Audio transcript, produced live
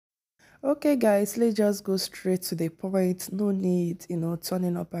Okay, guys, let's just go straight to the point. No need,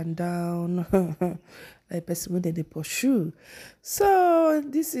 turning up and down. Like person when they pursue. So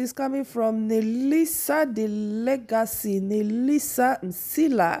this is coming from Nelisa the Legacy, Nelisa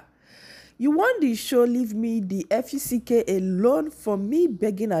Nsila. You want the show, leave me the FUCK alone. For me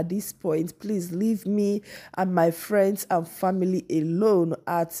begging at this point, please leave me and my friends and family alone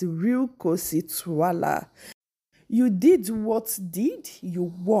at Real Khosi Twala. You did what did you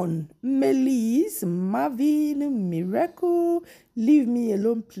won. Melis, Marvin, Miracle, leave me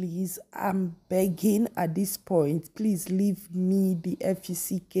alone, please. I'm begging at this point. Please leave me the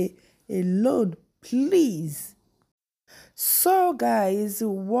FUCK alone, please. So, guys,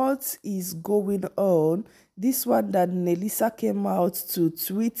 what is going on? This one that Nelisa came out to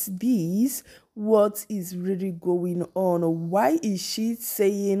tweet this. What is really going on? Why is she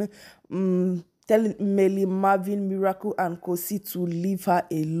saying, telling Mmeli, Marvin, Miracle, and Khosi to leave her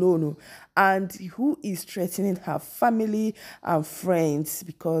alone? And who is threatening her family and friends?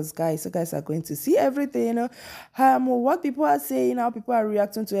 Because, guys, you guys are going to see everything. What people are saying, how people are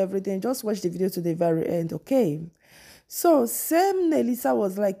reacting to everything. Just watch the video to the very end, okay? So, same Nelisa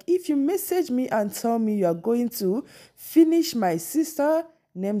was like, if you message me and tell me you are going to finish my sister,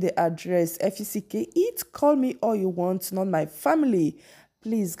 name the address, FUCK, call me all you want, not my family.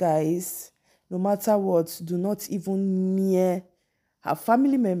 Please, guys, no matter what, do not even near her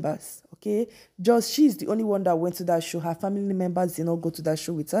family members, okay? Just she's the only one that went to that show. Her family members did not go to that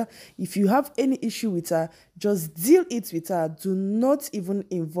show with her. If you have any issue with her, just deal it with her. Do not even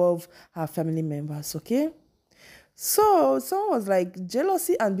involve her family members, okay? So someone was like,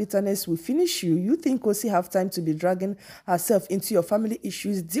 jealousy and bitterness will finish you. You think Khosi have time to be dragging herself into your family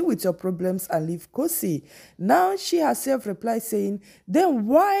issues? Deal with your problems and leave Khosi. Now she herself replied saying, then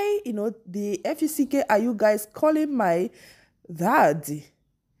why, the FUCK are you guys calling my dad?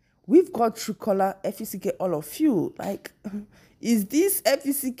 We've got true color FUCK, all of you. Like, is this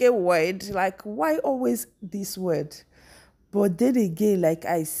FUCK word? Like, why always this word? But then again, like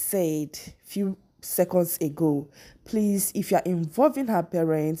I said few seconds ago, please, if you're involving her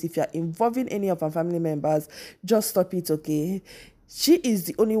parents, if you're involving any of her family members, just stop it, okay? She is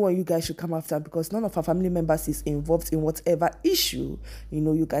the only one you guys should come after, because none of her family members is involved in whatever issue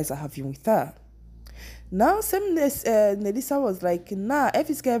you guys are having with her. Now, same Nelisa was like, nah,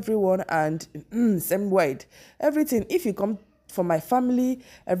 F is everyone, and same word. Everything, if you come for my family,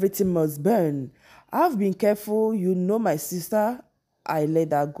 everything must burn. I've been careful, my sister, I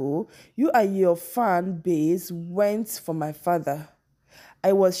let her go. You and your fan base went for my father.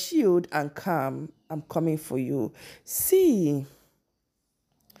 I was shield and calm. I'm coming for you. See,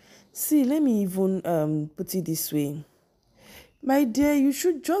 let me even put it this way. My dear, you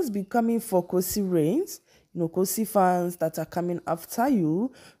should just be coming for Khosi reigns, Khosi fans that are coming after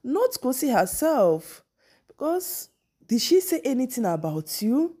you, not Khosi herself. Because did she say anything about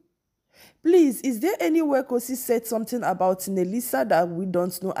you? Please, is there anywhere Khosi said something about Nelisa that we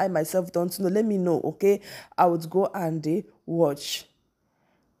don't know, I myself don't know? Let me know, okay? I would go and watch.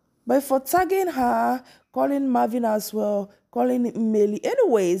 But for tagging her, calling Marvin as well, calling Mmeli,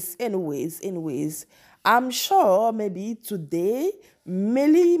 anyways, I'm sure maybe today,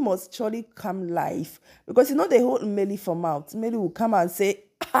 Mmeli must surely come live. Because they hold Mmeli from out. Mmeli will come and say,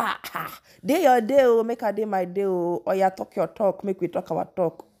 ha, ha, day your day, make a day my day, or ya talk your talk, make we talk our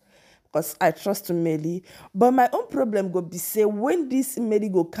talk. Because I trust Mmeli. But my own problem go be say, when this Mmeli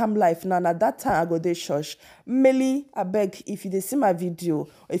go come live now, at that time I go dey church. Mmeli, I beg, if you dey see my video, or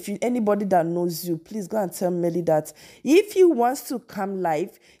if anybody that knows you, please go and tell Mmeli that if he wants to come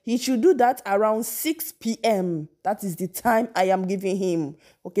live, he should do that around 6 p.m. That is the time I am giving him.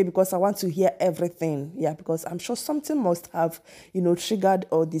 Okay, because I want to hear everything. Yeah, because I'm sure something must have, triggered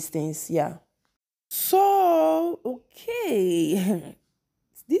all these things. Yeah. So, okay.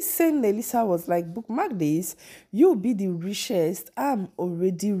 This same Nelisa was like, bookmark this, you'll be the richest. I'm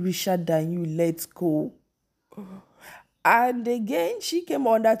already richer than you. Let's go. And again, she came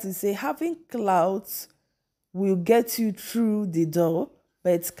under to say, having clouds will get you through the door,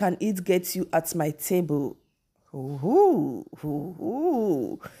 but can it get you at my table? Ooh, ooh,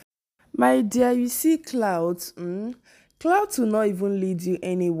 ooh. My dear, you see clouds, clouds will not even lead you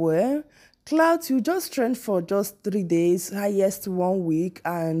anywhere. Clouds, you just trend for just 3 days, highest 1 week,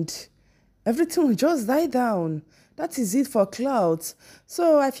 and everything will just die down. That is it for clouds.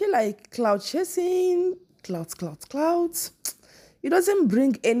 So I feel like cloud chasing, clouds, it doesn't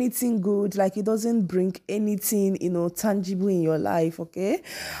bring anything good. Like, it doesn't bring anything, tangible in your life, okay?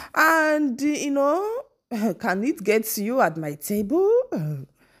 And, can it get you at my table?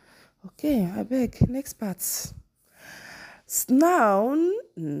 Okay, I beg. Next part. Now,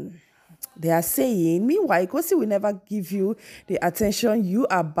 They are saying, meanwhile, Khosi will never give you the attention you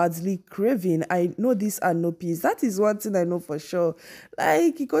are badly craving. I know this and no peace. That is one thing I know for sure.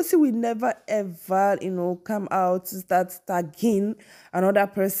 Like, Khosi will never ever, come out to start tagging another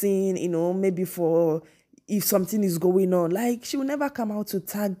person, maybe for if something is going on. Like, she will never come out to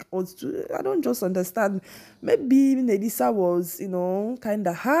tag us. I don't just understand. Maybe Nelisa was, kind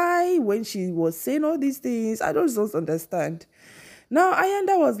of high when she was saying all these things. I don't just understand. Now,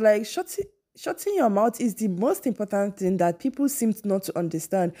 Ayanda was like, shutting your mouth is the most important thing that people seem not to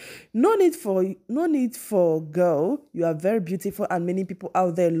understand. No need for girl. You are very beautiful and many people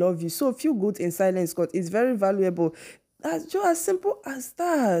out there love you. So feel good in silence because it's very valuable. That's just as simple as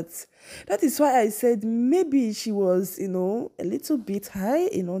that. That is why I said maybe she was, a little bit high,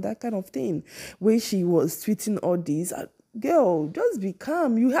 that kind of thing. When she was tweeting all this. Girl, just be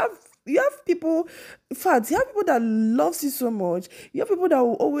calm. You have people, in fact, you have people that loves you so much. You have people that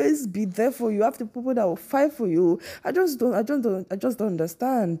will always be there for you. You have the people that will fight for you. I just don't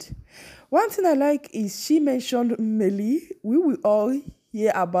understand. One thing I like is she mentioned Mmeli. We will all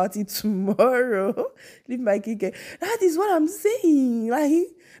hear about it tomorrow. Leave my kike. That is what I'm saying. Like,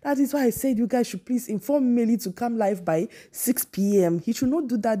 that is why I said you guys should please inform Mmeli to come live by 6 p.m. He should not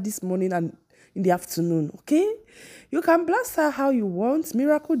do that this morning and in the afternoon, okay? You can blast her how you want.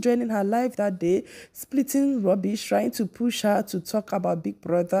 Miracle joining her live that day, splitting rubbish, trying to push her to talk about Big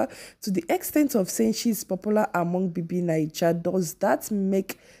Brother to the extent of saying she's popular among BB Naija. Does that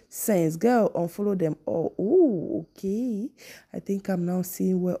make sense? Girl, unfollow them all. Oh, okay. I think I'm now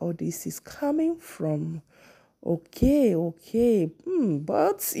seeing where all this is coming from. Okay.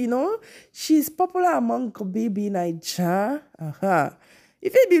 But, she's popular among BB Naija.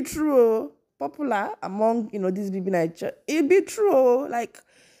 If it be true, popular among, this BB Naija, it be true. Like,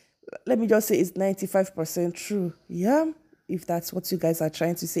 let me just say it's 95% true. Yeah. If that's what you guys are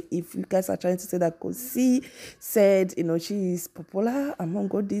trying to say. If you guys are trying to say that Khosi said, she is popular among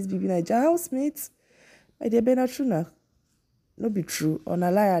all these BB Naija housemates, I dey be not true now. No be true. On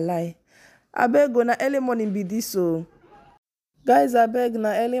a lie. I beg na early morning be this so. Guys, I beg na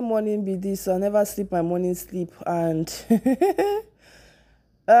early morning be this. I never sleep my morning sleep and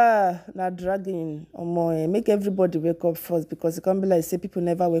na dragging make everybody wake up first because it can't be like say people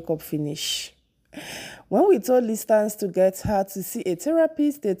never wake up finish. When we told listeners to get her to see a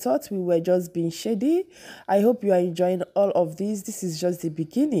therapist, they thought we were just being shady. I hope you are enjoying all of this. This is just the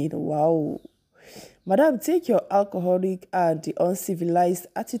beginning. Wow. Madam, take your alcoholic and the uncivilized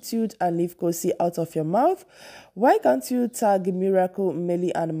attitude and leave Khosi out of your mouth. Why can't you tag Miracle,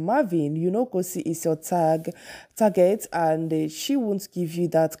 Mmeli, and Marvin? You know Khosi is your target and she won't give you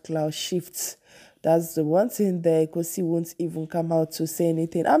that cloud shift. That's the one thing there. Khosi won't even come out to say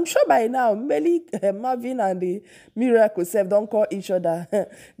anything. I'm sure by now, Mmeli, Marvin, and the Miracle don't call each other.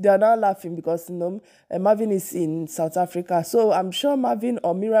 They are now laughing because Marvin is in South Africa. So I'm sure Marvin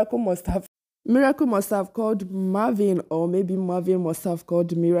or Miracle must have called Marvin, or maybe Marvin must have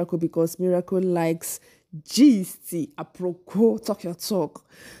called Miracle because Miracle likes GST, apropos, talk your talk.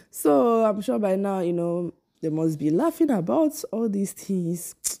 So I'm sure by now, they must be laughing about all these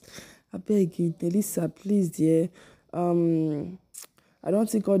things. I beg you, Nelisa, please, dear. I don't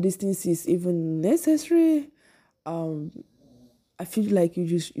think all these things is even necessary. I feel like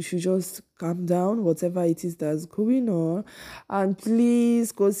you should just calm down, whatever it is that's going on. And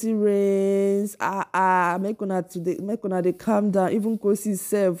please, Khosi reigns. Make una they calm down. Even Khosi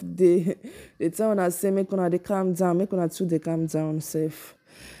self, they tell us say make una they calm down. Make una too they calm down self.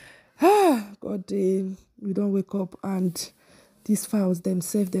 God, we don't wake up and these files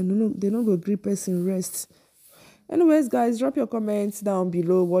themselves, they don't go grip person rest. Anyways, guys, drop your comments down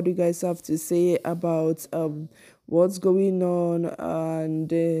below. What do you guys have to say about what's going on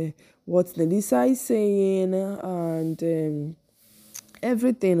and what Nelisa is saying and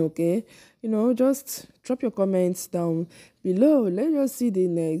everything, okay? Just drop your comments down below. Let's just see the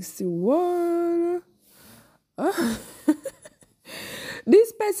next one.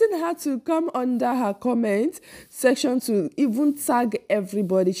 This person had to come under her comment section to even tag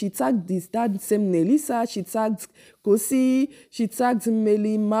everybody. She tagged that same Nelisa. She tagged Khosi. She tagged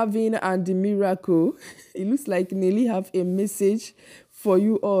Mmeli, Marvin, and the Miracle. It looks like Nelly have a message for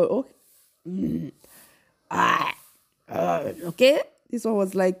you all. Okay. This one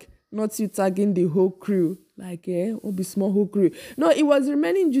was like not you tagging the whole crew. Like, be small whole crew. No, it was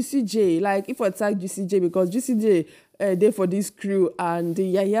remaining Juicy J. Like, if I tag Juicy J, because Juicy J, they for this crew, and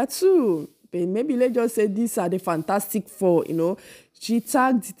Yaya too. But maybe let's just say these are the Fantastic Four, She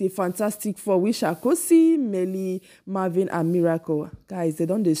tagged the Fantastic Four, which are Khosi, Mmeli, Marvin, and Miracle. Guys, they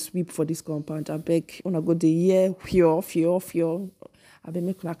don't sweep for this compound. I beg, wanna go the year, fear. I've been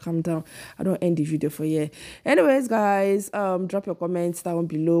making her calm down. I don't end the video for here. Anyways, guys, drop your comments down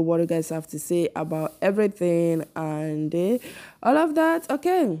below. What you guys have to say about everything and all of that.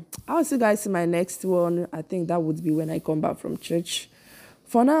 Okay, I'll see you guys in my next one. I think that would be when I come back from church.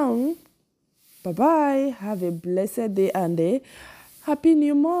 For now, bye-bye. Have a blessed day and a happy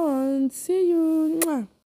new month. See you. Mwah.